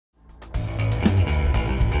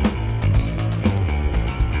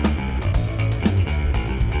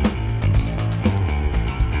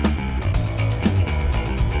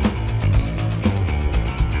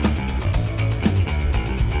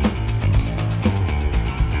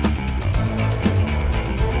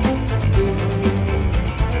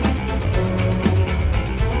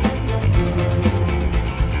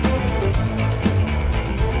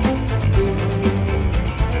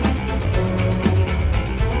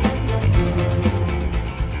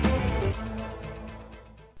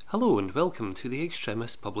Hello and welcome to the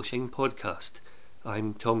Extremis Publishing Podcast.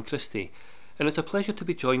 I'm Tom Christie, and it's a pleasure to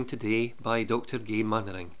be joined today by Dr. Gaye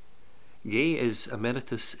Manwaring. Gaye is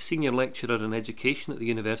Emeritus Senior Lecturer in Education at the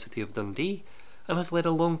University of Dundee and has led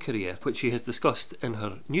a long career, which she has discussed in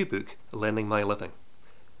her new book, Learning My Living.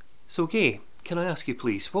 So Gaye, can I ask you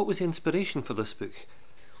please, what was the inspiration for this book?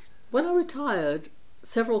 When I retired,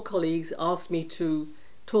 several colleagues asked me to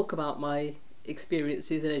talk about my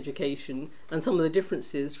experiences in education and some of the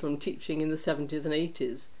differences from teaching in the 70s and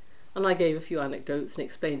 80s. And I gave a few anecdotes and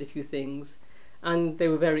explained a few things. And they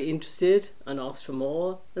were very interested and asked for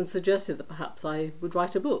more and suggested that perhaps I would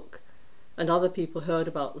write a book. And other people heard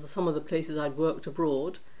about some of the places I'd worked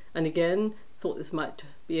abroad and again thought this might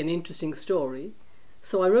be an interesting story.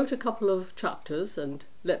 So I wrote a couple of chapters and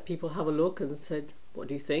let people have a look and said, "What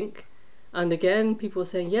do you think?" And again, people were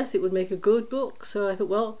saying, yes, it would make a good book. So I thought,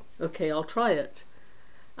 well, okay, I'll try it.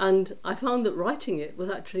 And I found that writing it was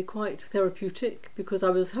actually quite therapeutic because I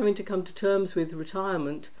was having to come to terms with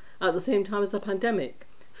retirement at the same time as the pandemic.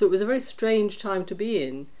 So it was a very strange time to be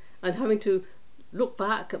in, and having to look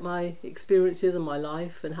back at my experiences and my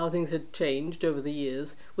life and how things had changed over the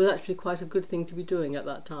years was actually quite a good thing to be doing at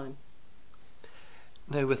that time.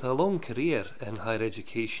 Now, with a long career in higher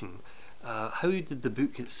education, how did the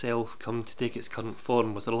book itself come to take its current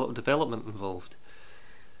form? Was there a lot of development involved?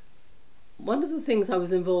 One of the things I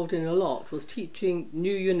was involved in a lot was teaching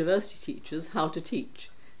new university teachers how to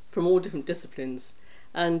teach from all different disciplines.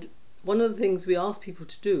 And one of the things we ask people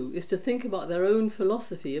to do is to think about their own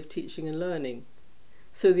philosophy of teaching and learning.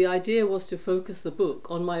 So the idea was to focus the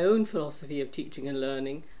book on my own philosophy of teaching and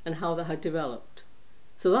learning and how that had developed.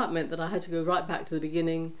 So that meant that I had to go right back to the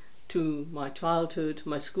beginning, to my childhood,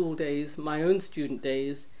 my school days, my own student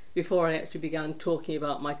days, before I actually began talking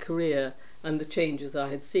about my career and the changes that I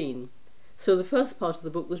had seen. So the first part of the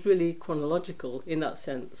book was really chronological in that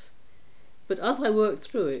sense. But as I worked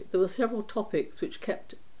through it, there were several topics which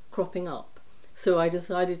kept cropping up. So I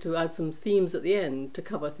decided to add some themes at the end to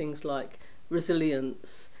cover things like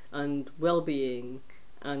resilience and well-being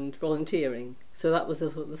and volunteering. So that was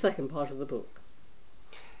the second part of the book.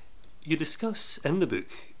 You discuss in the book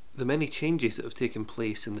the many changes that have taken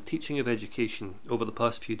place in the teaching of education over the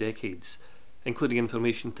past few decades, including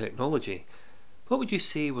information technology. What would you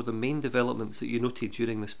say were the main developments that you noted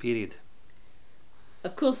during this period?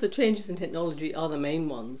 Of course, the changes in technology are the main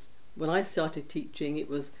ones. When I started teaching, it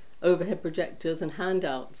was overhead projectors and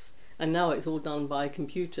handouts, and now it's all done by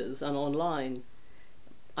computers and online.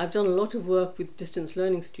 I've done a lot of work with distance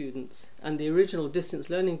learning students, and the original distance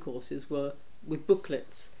learning courses were with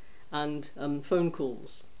booklets and phone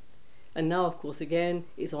calls. And now, of course, again,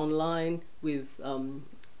 it's online with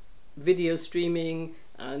video streaming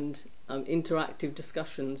and interactive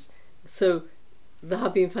discussions. So there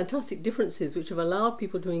have been fantastic differences which have allowed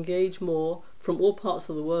people to engage more from all parts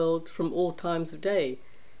of the world, from all times of day.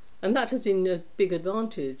 And that has been a big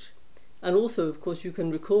advantage. And also, of course, you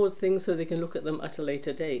can record things so they can look at them at a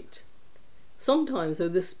later date. Sometimes, though,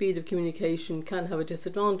 this speed of communication can have a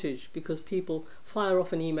disadvantage because people fire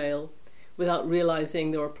off an email without realising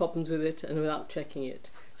there are problems with it and without checking it.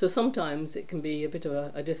 So sometimes it can be a bit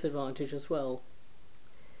of a disadvantage as well.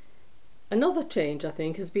 Another change, I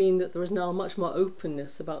think, has been that there is now much more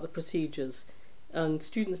openness about the procedures, and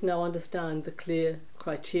students now understand the clear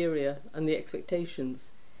criteria and the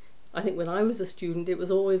expectations. I think when I was a student it was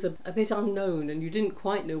always a bit unknown and you didn't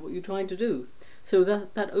quite know what you're trying to do. So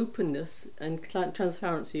that openness and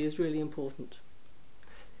transparency is really important.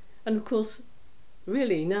 And of course,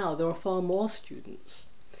 really now there are far more students,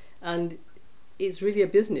 and it's really a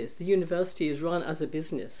business. The university is run as a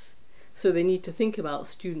business, so they need to think about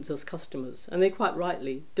students as customers, and they quite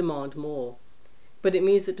rightly demand more. But it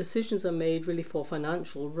means that decisions are made really for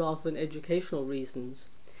financial rather than educational reasons,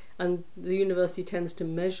 and the university tends to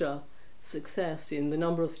measure success in the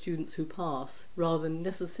number of students who pass rather than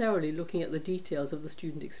necessarily looking at the details of the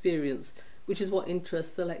student experience, which is what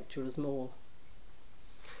interests the lecturers more.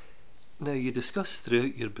 Now, you discuss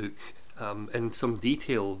throughout your book in some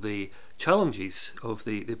detail the challenges of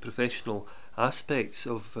the professional aspects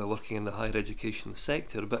of working in the higher education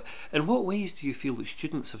sector, but in what ways do you feel that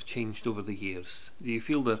students have changed over the years? Do you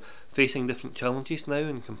feel they're facing different challenges now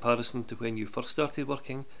in comparison to when you first started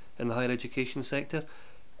working in the higher education sector?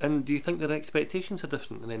 And do you think their expectations are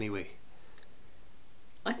different in any way?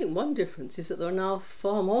 I think one difference is that there are now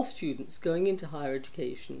far more students going into higher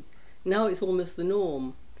education. Now it's almost the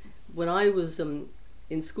norm. When I was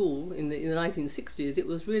in school in the 1960s, it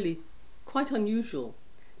was really quite unusual.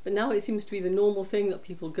 But now it seems to be the normal thing that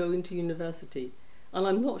people go into university. And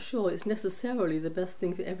I'm not sure it's necessarily the best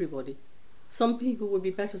thing for everybody. Some people would be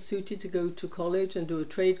better suited to go to college and do a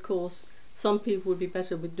trade course. Some people would be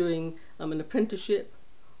better with doing an apprenticeship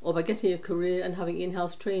or by getting a career and having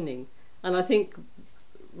in-house training. And I think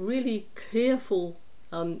really careful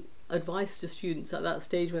advice to students at that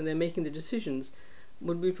stage when they're making the decisions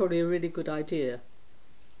would be probably a really good idea.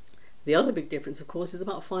 The other big difference, of course, is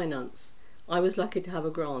about finance. I was lucky to have a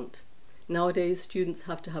grant. Nowadays, students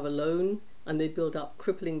have to have a loan and they build up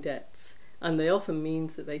crippling debts. And they often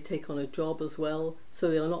means that they take on a job as well, so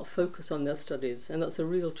they are not focused on their studies, and that's a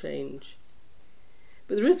real change.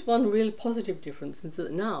 But there is one real positive difference, is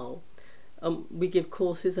that now we give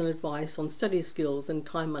courses and advice on study skills and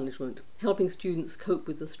time management, helping students cope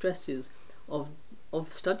with the stresses of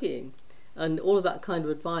studying. And all of that kind of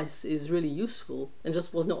advice is really useful and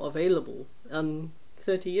just was not available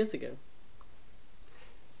 30 years ago.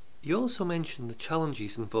 You also mentioned the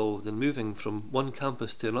challenges involved in moving from one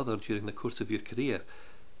campus to another during the course of your career.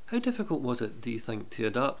 How difficult was it, do you think, to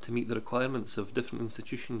adapt to meet the requirements of different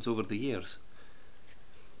institutions over the years?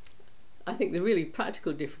 I think the really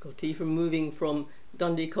practical difficulty from moving from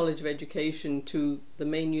Dundee College of Education to the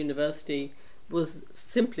main university was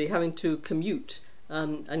simply having to commute,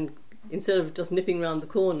 and instead of just nipping around the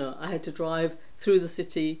corner, I had to drive through the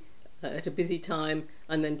city at a busy time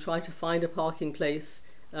and then try to find a parking place.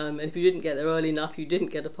 And if you didn't get there early enough, you didn't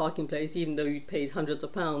get a parking place, even though you'd paid hundreds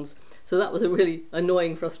of pounds. So that was a really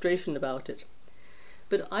annoying frustration about it.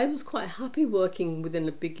 But I was quite happy working within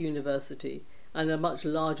a big university and a much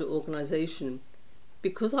larger organisation.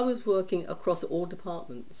 Because I was working across all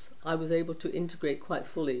departments, I was able to integrate quite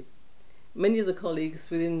fully. Many of the colleagues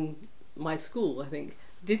within my school, I think,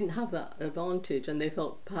 didn't have that advantage, and they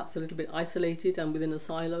felt perhaps a little bit isolated and within a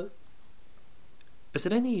silo. Is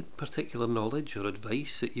there any particular knowledge or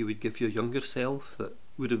advice that you would give your younger self that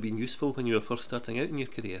would have been useful when you were first starting out in your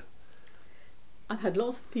career? I've had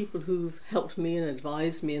lots of people who've helped me and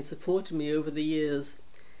advised me and supported me over the years,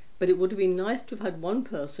 but it would have been nice to have had one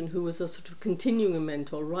person who was a sort of continuing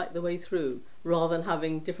mentor right the way through, rather than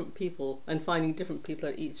having different people and finding different people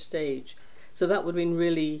at each stage. So that would have been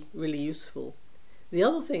really, really useful. The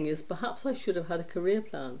other thing is perhaps I should have had a career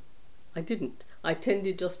plan. I didn't. I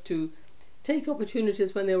tended just to take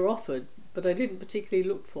opportunities when they were offered, but I didn't particularly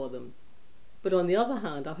look for them. But on the other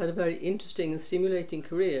hand, I've had a very interesting and stimulating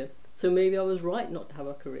career, so maybe I was right not to have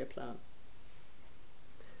a career plan.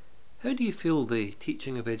 How do you feel the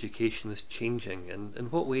teaching of education is changing, and in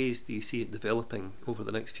what ways do you see it developing over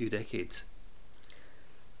the next few decades?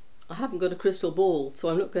 I haven't got a crystal ball, so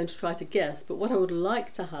I'm not going to try to guess, but what I would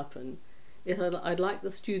like to happen is I'd like the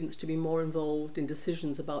students to be more involved in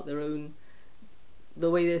decisions about their own, the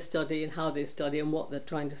way they study and how they study and what they're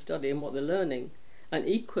trying to study and what they're learning, and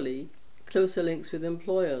equally closer links with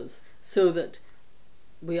employers, so that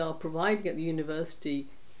we are providing at the university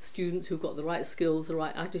students who've got the right skills, the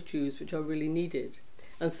right attitudes which are really needed.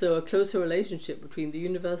 And so a closer relationship between the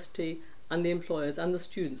university and the employers and the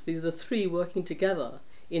students, these are the three working together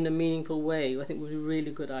in a meaningful way, I think would be a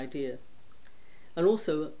really good idea. And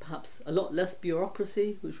also perhaps a lot less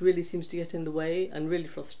bureaucracy, which really seems to get in the way and really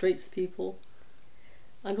frustrates people.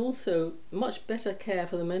 And also much better care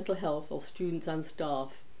for the mental health of students and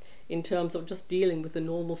staff in terms of just dealing with the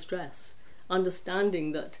normal stress,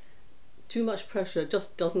 understanding that too much pressure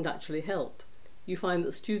just doesn't actually help. You find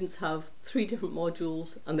that students have 3 different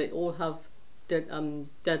modules and they all have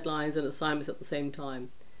deadlines and assignments at the same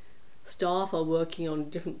time. Staff are working on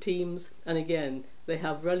different teams, and again they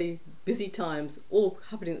have really busy times all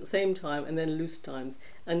happening at the same time and then loose times,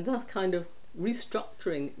 and that kind of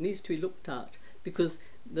restructuring needs to be looked at, because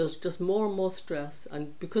there's just more and more stress,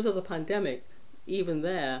 and because of the pandemic, even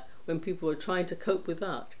there, when people were trying to cope with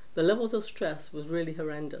that, the levels of stress was really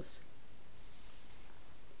horrendous.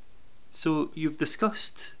 So you've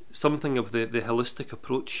discussed something of the holistic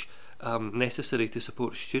approach necessary to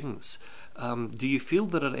support students. Do you feel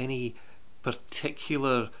there are any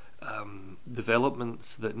particular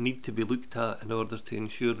developments that need to be looked at in order to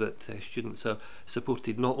ensure that students are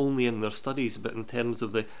supported not only in their studies but in terms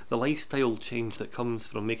of the lifestyle change that comes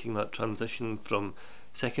from making that transition from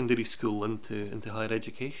secondary school into higher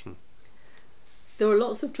education? There are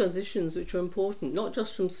lots of transitions which are important, not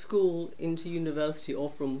just from school into university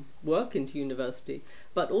or from work into university,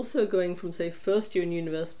 but also going from, say, first year in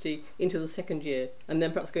university into the second year, and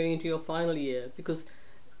then perhaps going into your final year, because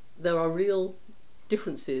there are real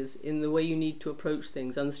differences in the way you need to approach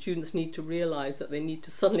things, and the students need to realise that they need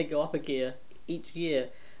to suddenly go up a gear each year,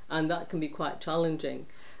 and that can be quite challenging.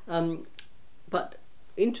 But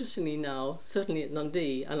interestingly now, certainly at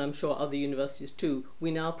Dundee, and I'm sure other universities too,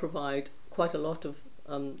 we now provide quite a lot of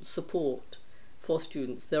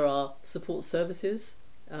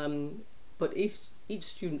but each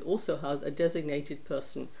student also has a designated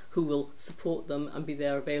person who will support them and be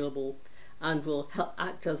there available and will help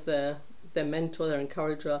act as their mentor, their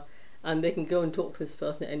encourager, and they can go and talk to this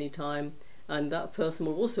person at any time, and that person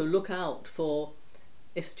will also look out for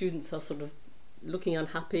if students are sort of looking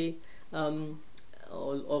unhappy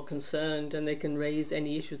or concerned, and they can raise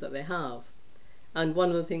any issues that they have. And one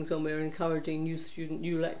of the things when we're encouraging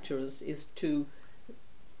new lecturers is to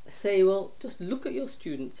say, well, just look at your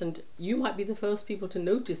students, and you might be the first people to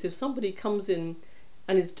notice if somebody comes in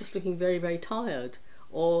and is just looking very, very tired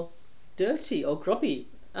or dirty or grubby.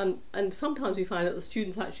 And sometimes we find that the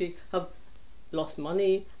students actually have lost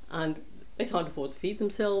money and they can't afford to feed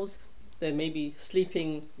themselves. They may be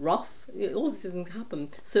sleeping rough. All these things happen.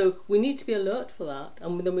 So we need to be alert for that,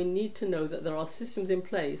 and then we need to know that there are systems in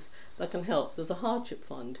place that can help. There's a hardship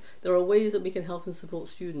fund. There are ways that we can help and support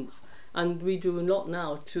students. And we do a lot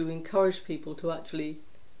now to encourage people to actually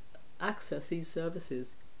access these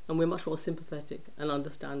services. And we're much more sympathetic and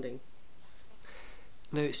understanding.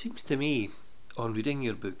 Now, it seems to me, on reading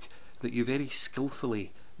your book, that you very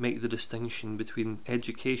skillfully make the distinction between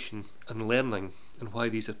education and learning and why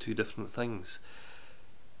these are two different things.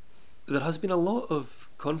 There has been a lot of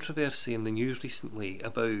controversy in the news recently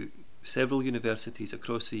about several universities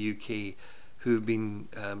across the UK who have been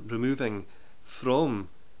removing from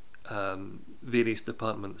various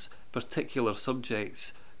departments particular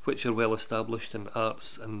subjects which are well established in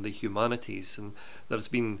arts and the humanities, and there's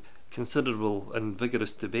been considerable and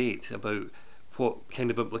vigorous debate about what kind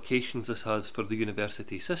of implications this has for the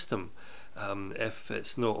university system if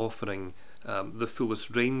it's not offering the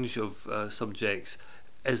fullest range of subjects.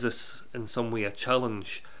 Is this in some way a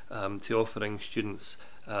challenge to offering students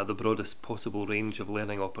the broadest possible range of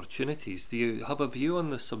learning opportunities? Do you have a view on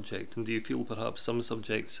this subject, and do you feel perhaps some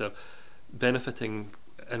subjects are benefiting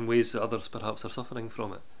in ways that others perhaps are suffering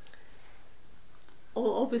from it?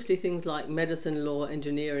 Obviously, things like medicine, law,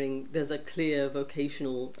 engineering, there's a clear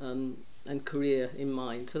vocational and career in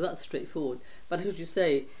mind, so that's straightforward. But as you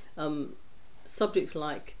say, subjects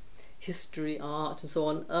like history, art, and so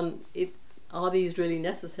on, are these really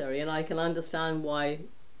necessary? And I can understand why,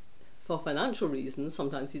 for financial reasons,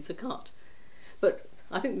 sometimes these are cut. But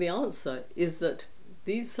I think the answer is that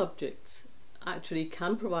these subjects actually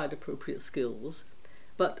can provide appropriate skills,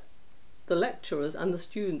 but the lecturers and the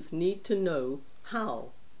students need to know how.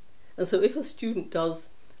 And so if a student does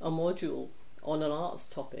a module on an arts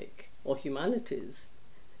topic or humanities,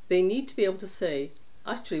 they need to be able to say,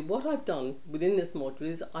 actually, what I've done within this module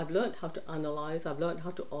is I've learnt how to analyse, I've learnt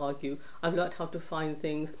how to argue, I've learnt how to find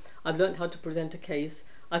things, I've learnt how to present a case,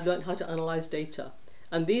 I've learnt how to analyse data.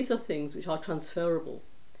 And these are things which are transferable.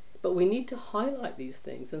 But we need to highlight these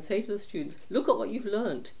things and say to the students, look at what you've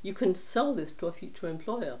learnt. You can sell this to a future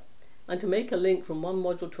employer. And to make a link from one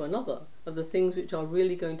module to another of the things which are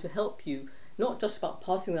really going to help you, not just about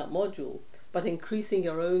passing that module, but increasing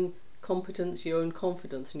your own competence, your own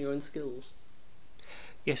confidence, and your own skills.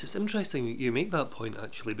 Yes, it's interesting you make that point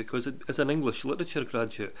actually, because as an English literature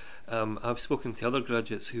graduate, I've spoken to other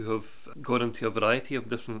graduates who have gone into a variety of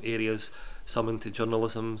different areas, some into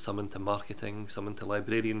journalism, some into marketing, some into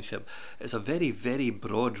librarianship. It's a very, very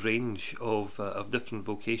broad range of different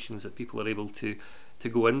vocations that people are able to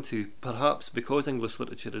go into, perhaps because English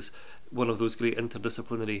literature is one of those great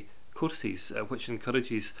interdisciplinary courses which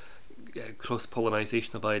encourages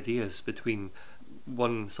cross-pollinisation of ideas between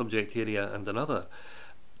one subject area and another.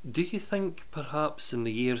 Do you think perhaps in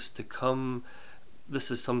the years to come this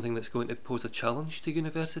is something that's going to pose a challenge to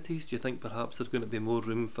universities? Do you think perhaps there's going to be more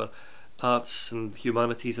room for arts and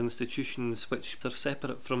humanities institutions which are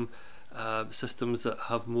separate from systems that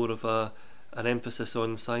have more of an emphasis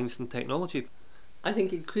on science and technology? I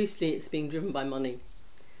think increasingly it's being driven by money,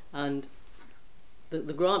 and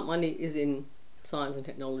the grant money is in science and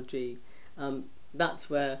technology. That's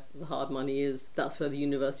where the hard money is. That's where the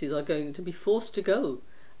universities are going to be forced to go.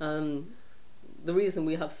 The reason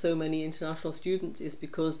we have so many international students is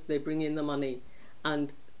because they bring in the money,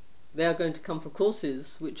 and they are going to come for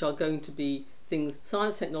courses which are going to be things,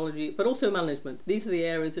 science, technology, but also management. These are the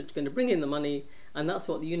areas that are going to bring in the money, and that's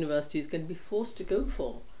what the university is going to be forced to go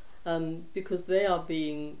for, because they are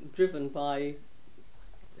being driven by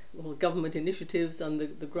government initiatives and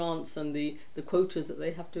the grants and the quotas that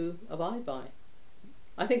they have to abide by.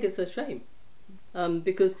 I think it's a shame,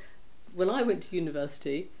 because when I went to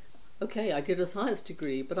university, okay, I did a science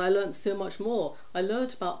degree, but I learnt so much more. I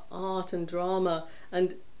learnt about art and drama,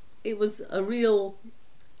 and it was a real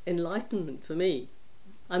enlightenment for me.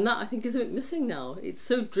 And that, I think, is a bit missing now. It's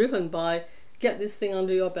so driven by get this thing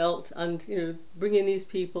under your belt and bring in these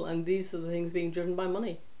people, and these are the things being driven by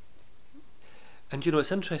money. And you know,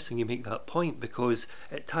 it's interesting you make that point because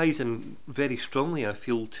it ties in very strongly, I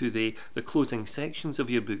feel, to the closing sections of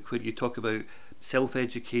your book where you talk about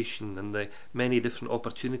self-education and the many different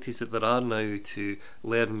opportunities that there are now to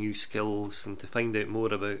learn new skills and to find out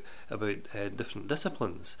more about different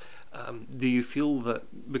disciplines. Do you feel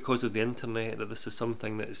that because of the internet that this is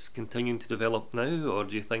something that is continuing to develop now, or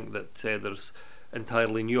do you think that there's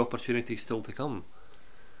entirely new opportunities still to come?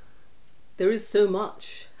 There is so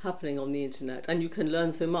much happening on the internet, and you can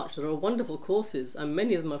learn so much. There are wonderful courses, and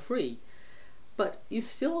many of them are free. But you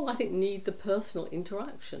still, I think, need the personal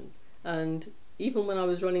interaction. And even when I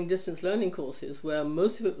was running distance learning courses, where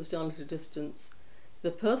most of it was done at a distance, the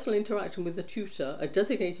personal interaction with the tutor, a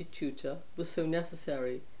designated tutor, was so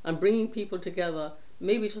necessary. And bringing people together,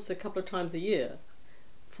 maybe just a couple of times a year,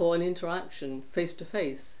 for an interaction face to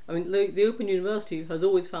face. I mean, the Open University has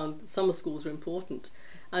always found summer schools are important.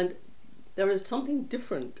 And there is something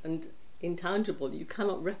different and intangible that you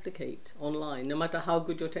cannot replicate online, no matter how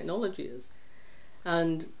good your technology is.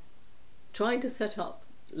 And trying to set up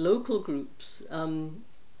local groups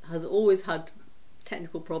has always had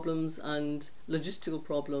technical problems and logistical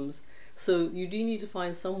problems. So you do need to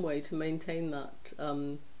find some way to maintain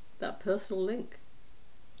that personal link.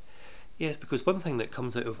 Yes, because one thing that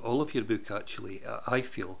comes out of all of your book, actually, I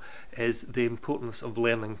feel, is the importance of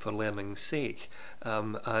learning for learning's sake,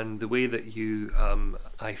 and the way that you,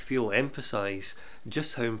 I feel, emphasise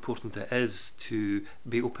just how important it is to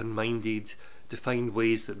be open-minded, to find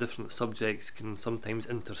ways that different subjects can sometimes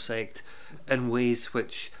intersect in ways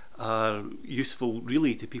which are useful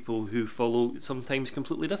really to people who follow sometimes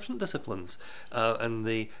completely different disciplines, and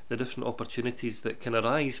the different opportunities that can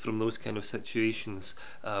arise from those kind of situations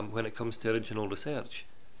when it comes to original research.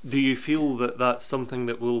 Do you feel that that's something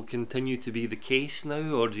that will continue to be the case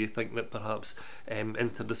now, or do you think that perhaps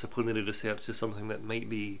interdisciplinary research is something that might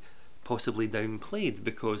be possibly downplayed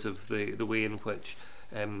because of the way in which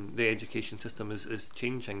the education system is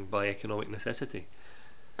changing by economic necessity?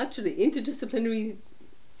 Actually, interdisciplinary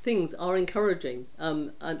things are encouraging,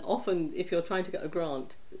 and often if you're trying to get a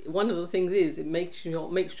grant, one of the things is it makes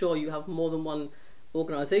sure you have more than one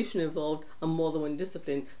organisation involved and more than one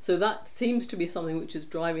discipline. So that seems to be something which is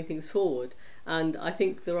driving things forward. And I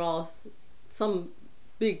think there are some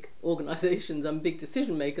big organisations and big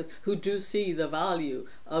decision makers who do see the value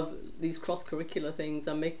of these cross-curricular things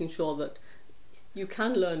and making sure that you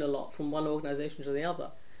can learn a lot from one organisation to the other.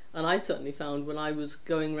 And I certainly found when I was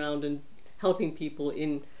going around and helping people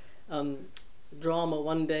in drama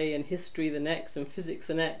one day and history the next and physics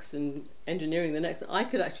the next and engineering the next, I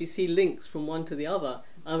could actually see links from one to the other.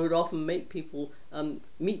 I would often make people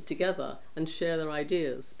meet together and share their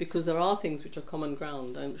ideas, because there are things which are common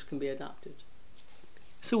ground and which can be adapted.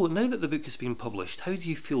 So now that the book has been published, how do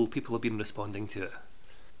you feel people have been responding to it?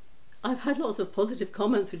 I've had lots of positive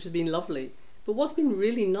comments, which has been lovely. But what's been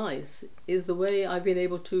really nice is the way I've been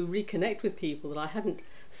able to reconnect with people that I hadn't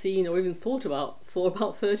seen or even thought about for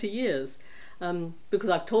about 30 years.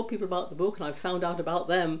 Because I've told people about the book and I've found out about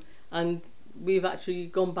them, and we've actually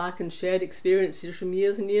gone back and shared experiences from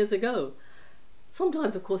years and years ago.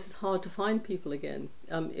 Sometimes, of course, it's hard to find people again.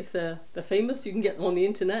 If they're famous, you can get them on the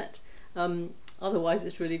internet. Otherwise,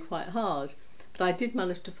 it's really quite hard. But I did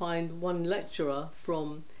manage to find one lecturer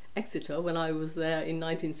from Exeter when I was there in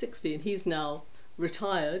 1960, and he's now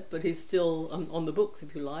retired, but he's still on the books,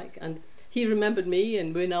 if you like. And he remembered me,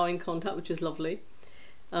 and we're now in contact, which is lovely.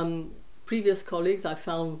 Previous colleagues I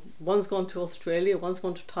found, one's gone to Australia, one's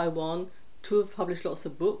gone to Taiwan, two have published lots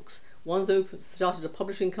of books, one's started a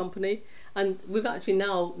publishing company, and we've actually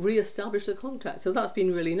now re-established a contact, so that's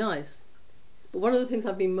been really nice. But one of the things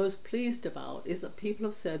I've been most pleased about is that people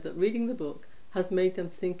have said that reading the book has made them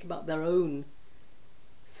think about their own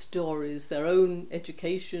stories, their own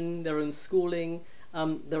education, their own schooling,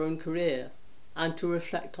 their own career, and to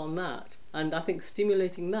reflect on that. And I think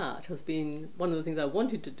stimulating that has been one of the things I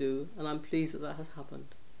wanted to do, and I'm pleased that that has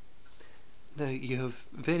happened. Now, you have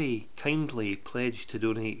very kindly pledged to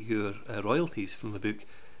donate your royalties from the book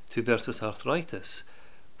to Versus Arthritis.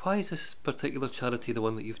 Why is this particular charity the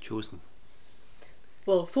one that you've chosen?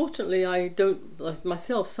 Well, fortunately, I don't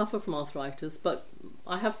myself suffer from arthritis, but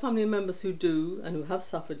I have family members who do and who have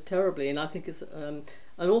suffered terribly, and I think it's an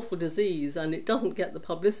awful disease, and it doesn't get the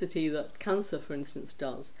publicity that cancer, for instance,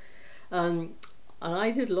 does. And I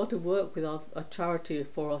did a lot of work with a charity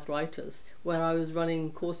for arthritis, where I was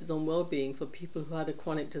running courses on well-being for people who had a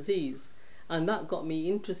chronic disease, and that got me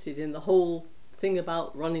interested in the whole thing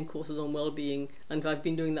about running courses on well-being, and I've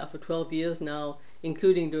been doing that for 12 years now,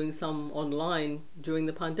 including doing some online during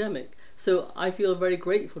the pandemic. So I feel very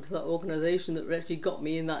grateful to that organisation that actually got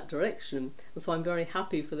me in that direction, and so I'm very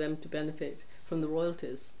happy for them to benefit from the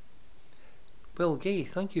royalties. Well, Gaye,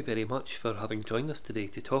 thank you very much for having joined us today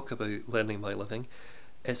to talk about Learning by Living.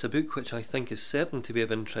 It's a book which I think is certain to be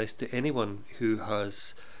of interest to anyone who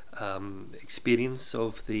has experience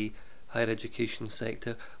of the higher education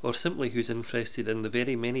sector, or simply who's interested in the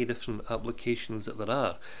very many different applications that there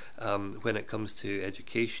are when it comes to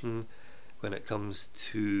education, when it comes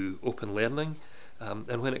to open learning,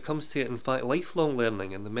 and when it comes to, in fact, lifelong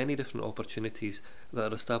learning and the many different opportunities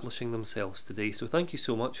that are establishing themselves today. So thank you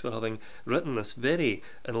so much for having written this very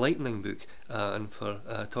enlightening book and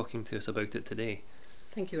for talking to us about it today.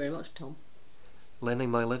 Thank you very much, Tom.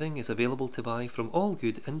 Learning by Living is available to buy from all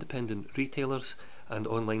good independent retailers and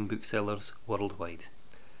online booksellers worldwide.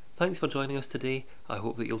 Thanks for joining us today. I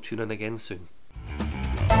hope that you'll tune in again soon.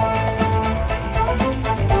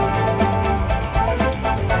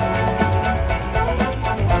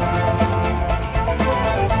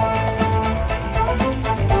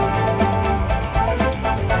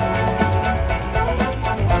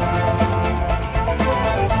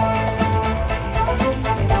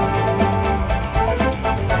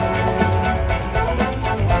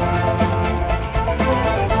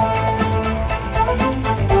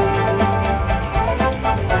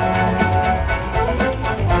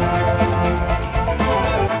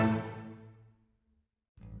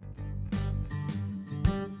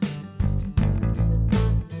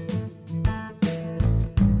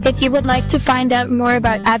 If you would like to find out more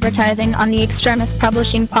about advertising on the Extremist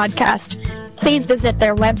Publishing podcast, please visit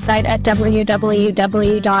their website at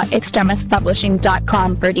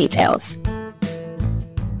www.extremistpublishing.com for details.